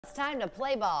It's time to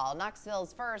play ball.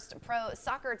 Knoxville's first pro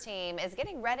soccer team is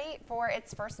getting ready for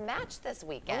its first match this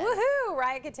weekend. Woohoo!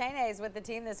 Ryan Katene is with the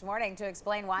team this morning to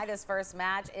explain why this first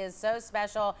match is so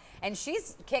special, and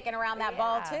she's kicking around that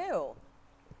ball too.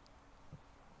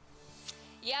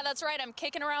 Yeah, that's right. I'm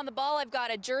kicking around the ball. I've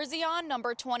got a jersey on,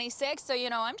 number 26. So,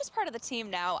 I'm just part of the team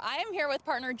now. I am here with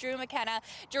partner Drew McKenna.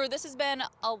 Drew, this has been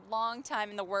a long time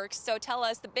in the works. So tell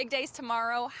us, the big day's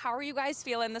tomorrow. How are you guys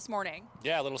feeling this morning?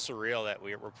 Yeah, a little surreal that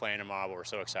we're playing tomorrow, but we're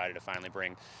so excited to finally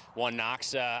bring one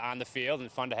Knox on the field,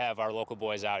 and fun to have our local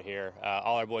boys out here.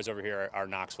 All our boys over here are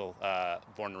Knoxville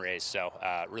born and raised, so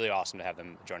really awesome to have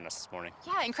them join us this morning.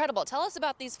 Yeah, incredible. Tell us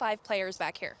about these 5 players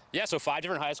back here. Yeah, so 5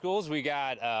 different high schools. We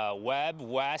got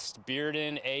Webb, West,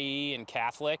 Bearden, AE, and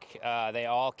Catholic. They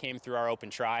all came through our open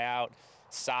tryout.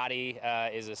 Sadi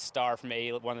is a star from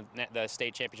AE, won the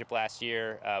state championship last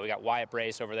year. We got Wyatt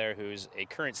Brace over there, who's a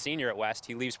current senior at West.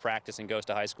 He leaves practice and goes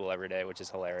to high school every day, which is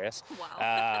hilarious.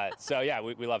 Wow. So yeah,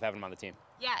 we love having him on the team.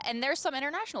 Yeah, and there's some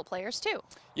international players too.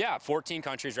 Yeah, 14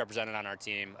 countries represented on our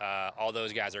team. All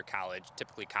those guys are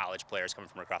typically college players coming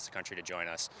from across the country to join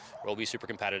us. We'll be super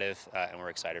competitive, and we're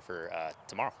excited for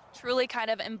tomorrow. Truly kind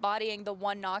of embodying the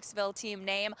One Knoxville team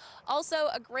name. Also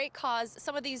a great cause.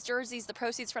 Some of these jerseys, the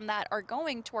proceeds from that are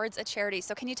going towards a charity.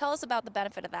 So can you tell us about the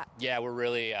benefit of that? Yeah, we're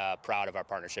really proud of our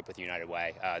partnership with United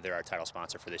Way. They're our title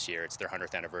sponsor for this year. It's their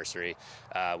 100th anniversary.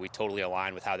 We totally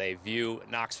align with how they view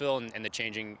Knoxville and the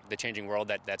changing world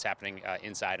that's happening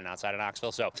inside and outside of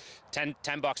Knoxville. So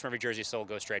 $10 for every jersey sold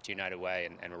goes straight to United Way,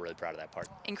 and we're really proud of that part.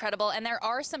 Incredible. And there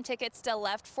are some tickets still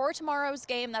left for tomorrow's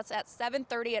game. That's at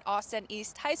 7:30 at Austin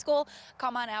East High School.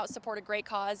 Come on out, support a great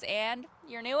cause and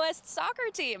your newest soccer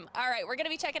team. All right, we're going to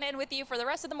be checking in with you for the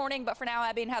rest of the morning, but for now,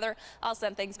 Abby and Heather, I'll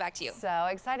send things back to you. So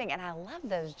exciting, and I love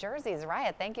those jerseys.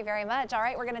 Riot, thank you very much. All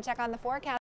right, we're going to check on the forecast.